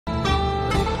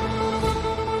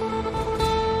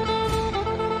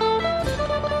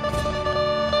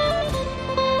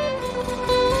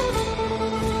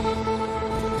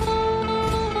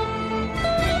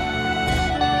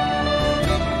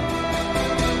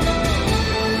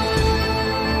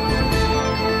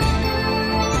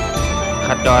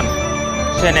ขัดจร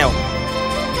แชนแนล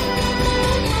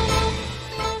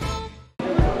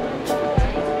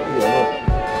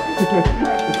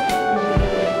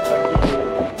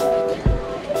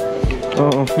โอ้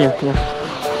เนี่ย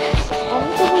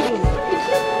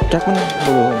จักมัน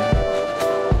ดู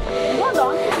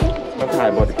มาถ่าย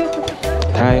บท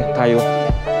ถ่ายอยู่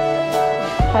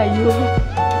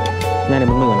นี่เนี่ย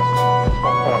มันมือนะ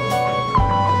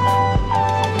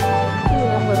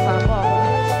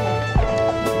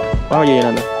ว้าวเย็น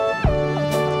นั่นนะ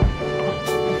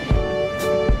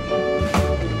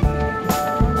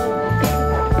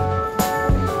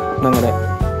นั่งอะไร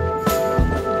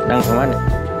ดังของมันเนี่ย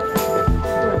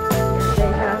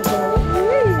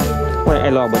ว่าไอ้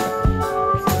รอบน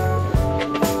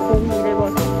ได้บ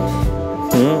น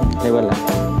ได้บนละ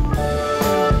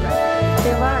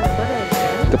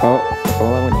กระเป๋า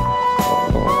ว่างวันนี้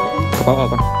กระเป๋าออก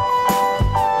ก่อน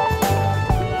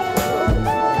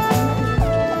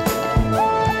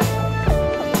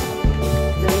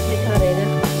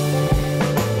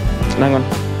นั่งก่อน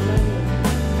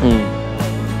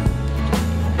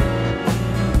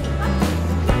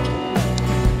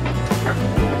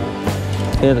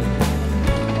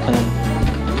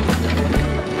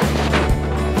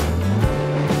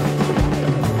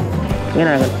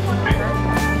นายกัน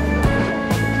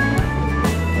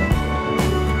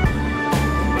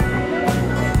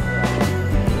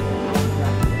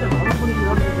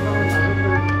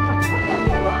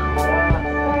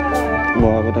บอ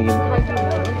กว่าต้องกิน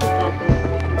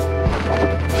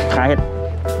ขายเห็ด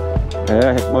เ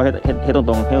ห็ดบอกเห็ดต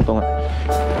รงๆอ่ะ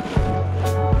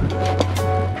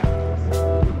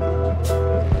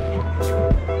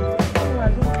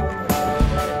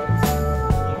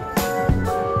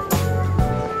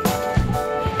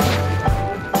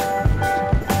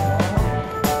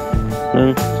1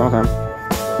 2 3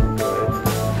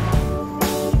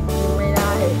ไม่ได้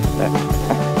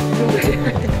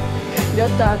เดี๋ยว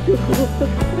ตาดู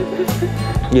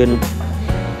ยืน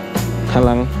ข้างห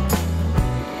ลัง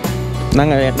นั่ง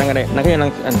อะไรนั่งแค่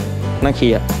นั่งขี่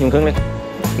อ่ะยืนเครื่องเลย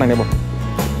นั่งได้บอก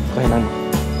ก็ให้นั่ง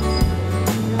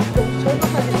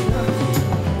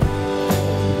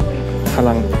ข้างห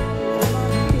ลัง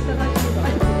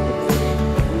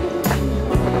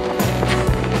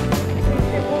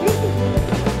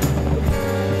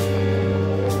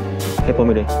ให้ผมไ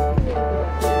ปเลย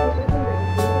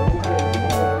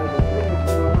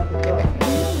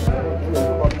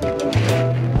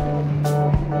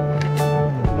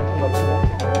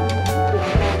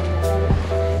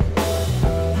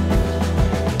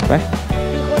ไป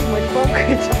คนเหมือนป้อง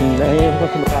ขึ้นได้ก็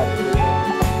ธรรมดา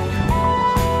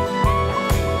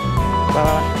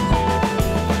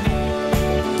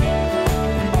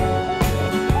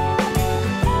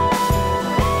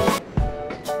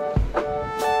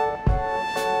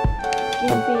กิ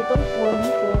นฟรีต้นโพ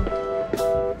นี่เกิน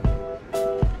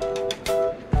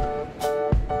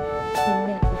กินเ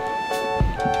นี่ย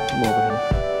บอกไปเลย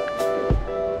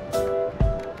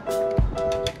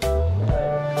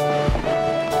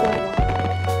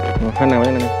ข้างในไว้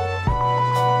ยังไง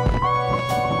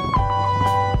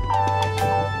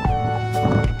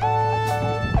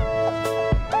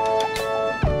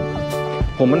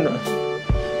ผมมัน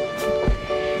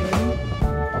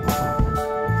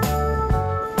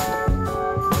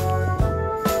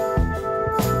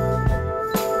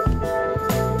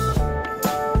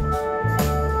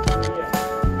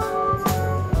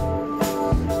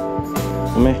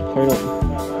ไม่ค่อยรู้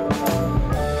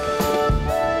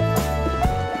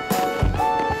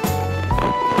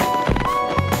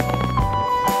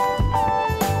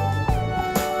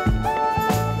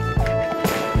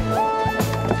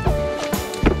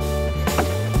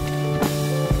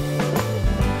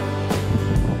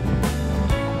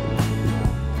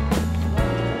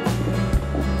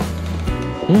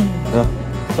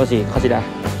ตัวสีข้อสีดา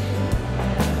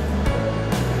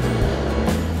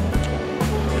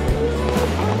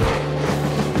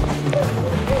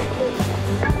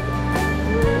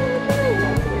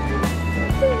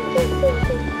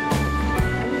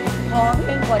พอเพล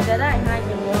งก่อนจะได้ง่ายจ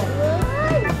ริงเลย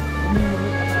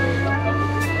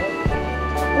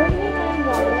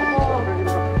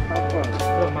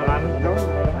มาร้าน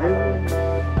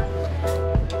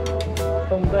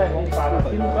ต้มได้ของปลา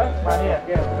ชิ้นก็มาเนี่ยแ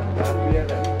ก้วร้านเบียร์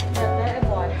เลย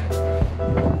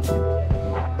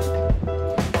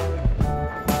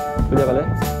เรียกกันเลย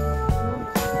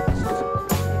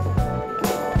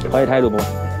คอยไทยรู้บ่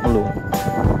มันรู้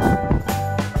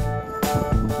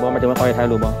บ่มาถึงว่าคอยไทย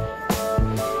รู้บ่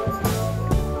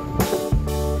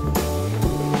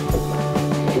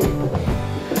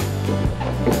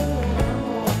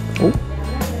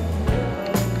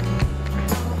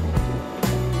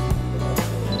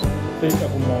ติดกับ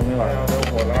คุณมองไม่ไหวเอาเดี๋ยว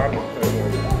หัวร้าน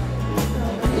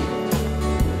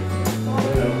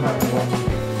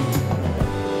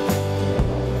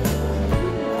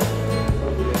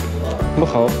เมื่อ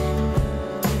เขา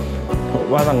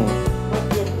ว่าตั้ง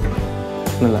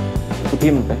นั่นแหละคือพิ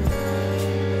มพ์ไป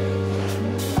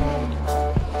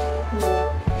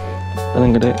อันนั้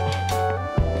นก็ได้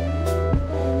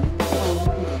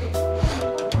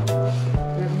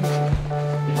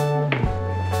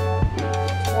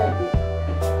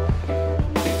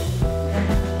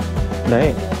ได้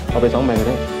เอาไป2 ใบก็ไ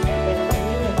ด้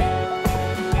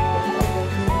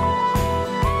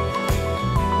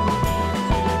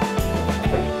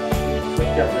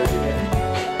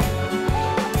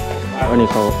อันนี้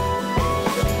เขา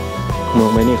หมวก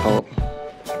ใบนี้เขา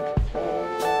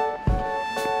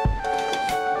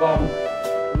ล้อม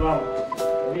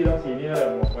นี่ต้องสีนี่เลย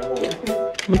หมวกไว้ผม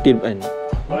มันติด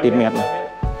แมสนะ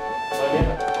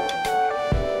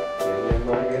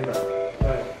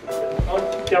เอา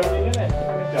จับนี่เลย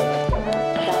ไม่จับ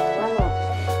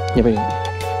อย่าไปนะ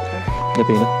เดี๋ยว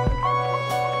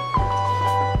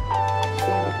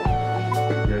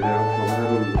ผมให้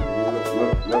ดู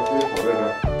แล้วซื้อของด้วยนะ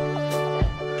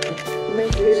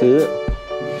ซื้อ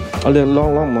เอาเรื่องล่อง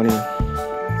มานี่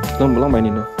ล่องใบ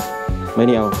นี้เนาะใบ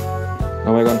นี้เอ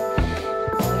าไว้ก่อน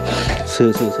ซื้อ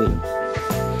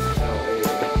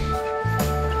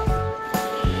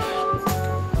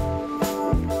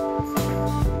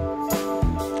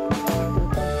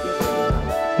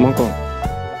มองก่อน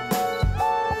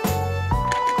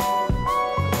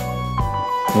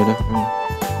เดี๋ยว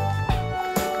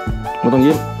ไม่ต้อง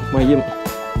ยิ้มไม่ยิ้ม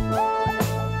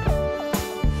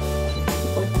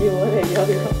อยู่อะไรเยอะ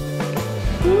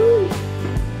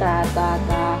ตา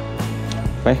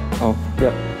ไปเอาเดี๋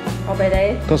ยวเอาไปได้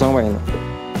ต้อง2 ใบเนาะ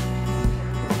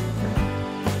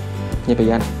อย่าไป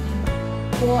ยัน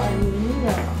ตัวอันนี้เ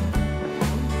นี่ย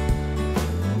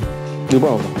หรือเป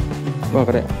ล่า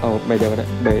ก็ได้เอาใบเดียวก็ได้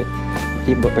ใบ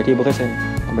ที่ไปที่บุคคลเซน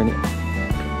เอาใบนี้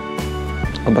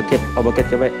เอาบักเก็ต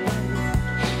จะไป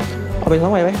เอาไป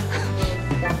2 ใบไหม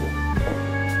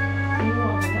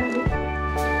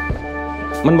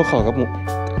มันบ่เข้ากับ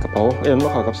กระเป๋ามันบ่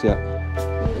เข้ากับเสื้อ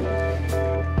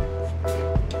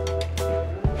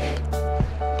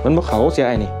มันบ่เข้าเสียไ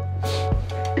อ้นี่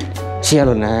เชียร์ห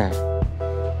ล่นนะ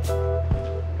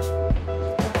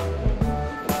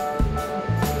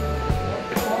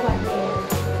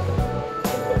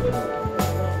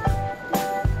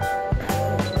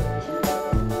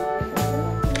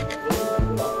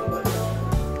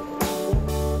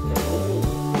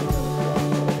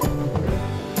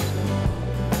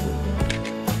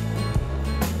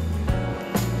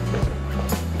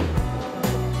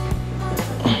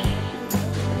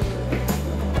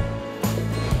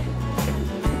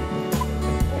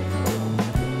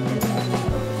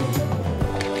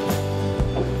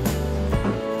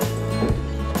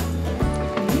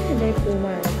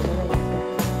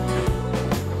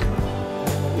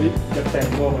จะแต่ง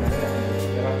โบว์นะ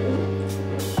ใช่ไหม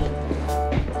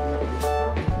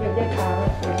อยากได้ขา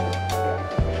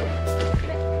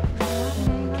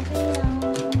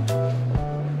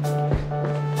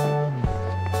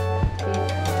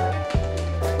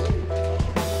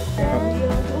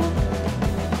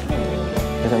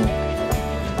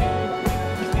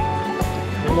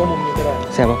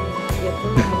แซ่บปะ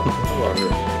หวานเล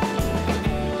ย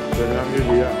เดินทาง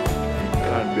ดีๆอ่ะ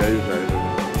ร้านเบียร์อยู่ไหน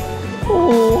โอ้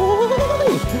ย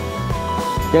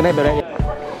ยังได้แบบไหน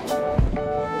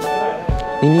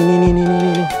นี่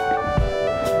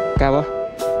กล้าปะ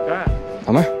กล้าเอ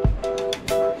ามา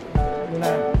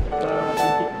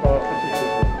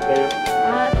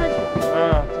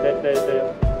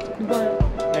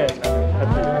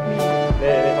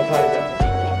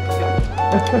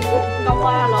ก็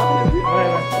ว่าเหรอไ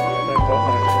ม่ขอห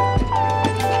น่อย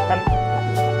ท่าน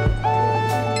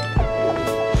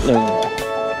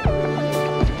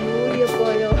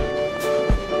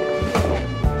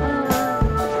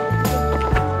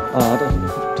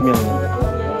투명해.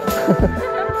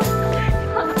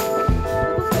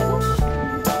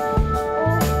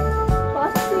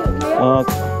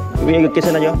 위에 이거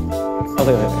계산하죠?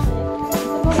 오케이.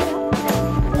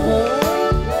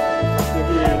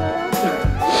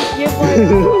 예뻐요.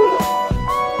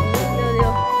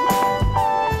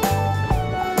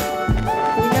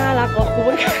 우리나라 거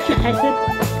구분이 안 돼.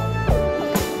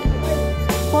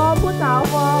 와, 보자,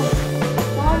 와.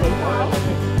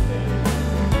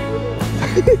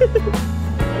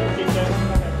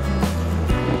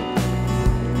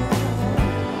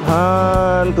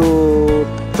 한두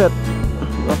셋.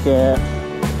 오케이.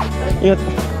 이거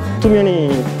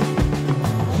투면이.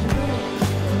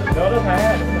 너도 다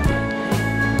해.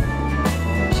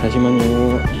 ซาชิมายุ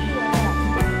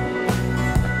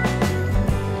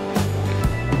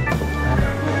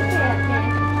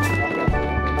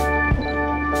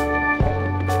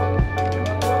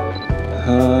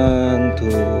ฮัน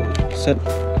ทูเซต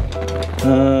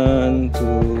ฮันทู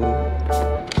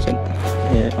เซต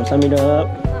เนี่ยเอาซามิเดอร์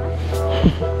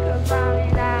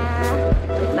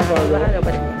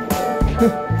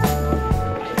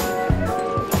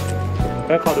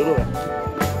ขอดูด้วย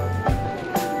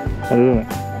ขอดูด้วย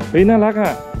เฮ้ยน่ารักอ่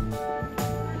ะ